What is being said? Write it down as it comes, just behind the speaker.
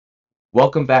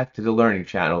Welcome back to the Learning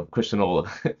Channel, chrisandola.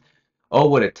 Oh,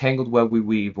 what a tangled web we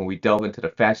weave when we delve into the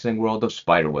fascinating world of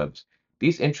spiderwebs.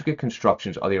 These intricate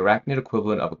constructions are the arachnid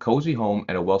equivalent of a cozy home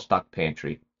and a well-stocked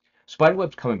pantry.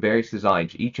 Spiderwebs come in various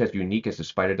designs, each as unique as the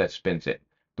spider that spins it.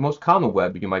 The most common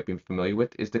web you might be familiar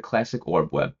with is the classic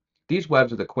orb web. These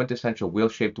webs are the quintessential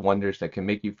wheel-shaped wonders that can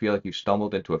make you feel like you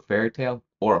stumbled into a fairy tale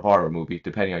or a horror movie,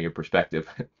 depending on your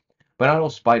perspective. But not all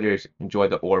spiders enjoy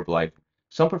the orb life.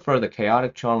 Some prefer the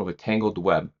chaotic charm of a tangled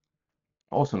web,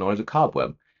 also known as a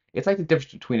cobweb. It's like the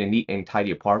difference between a neat and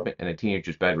tidy apartment and a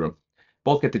teenager's bedroom.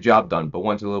 Both get the job done, but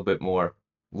one's a little bit more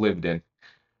lived in.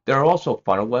 There are also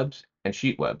funnel webs and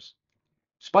sheet webs.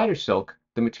 Spider silk,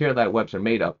 the material that webs are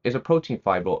made of, is a protein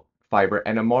fiber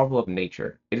and a marvel of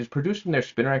nature. It is produced from their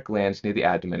spinneret glands near the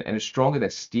abdomen and is stronger than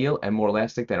steel and more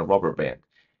elastic than a rubber band.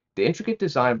 The intricate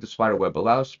design of the spider web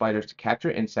allows spiders to capture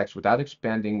insects without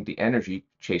expending the energy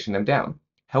chasing them down.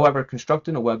 However,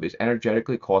 constructing a web is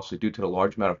energetically costly due to the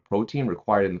large amount of protein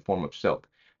required in the form of silk.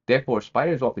 Therefore,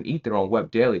 spiders often eat their own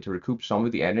web daily to recoup some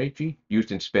of the energy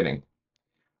used in spinning.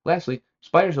 Lastly,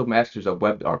 spiders are masters of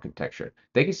web architecture.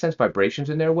 They can sense vibrations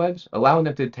in their webs, allowing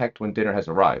them to detect when dinner has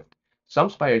arrived. Some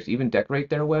spiders even decorate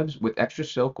their webs with extra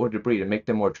silk or debris to make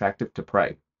them more attractive to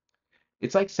prey.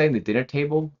 It's like setting the dinner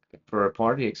table for a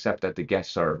party, except that the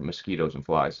guests are mosquitoes and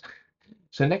flies.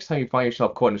 So next time you find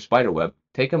yourself caught in a spider web,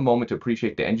 take a moment to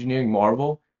appreciate the engineering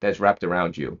marvel that is wrapped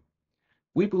around you.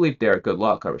 We believe they are good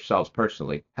luck ourselves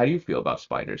personally. How do you feel about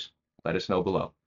spiders? Let us know below.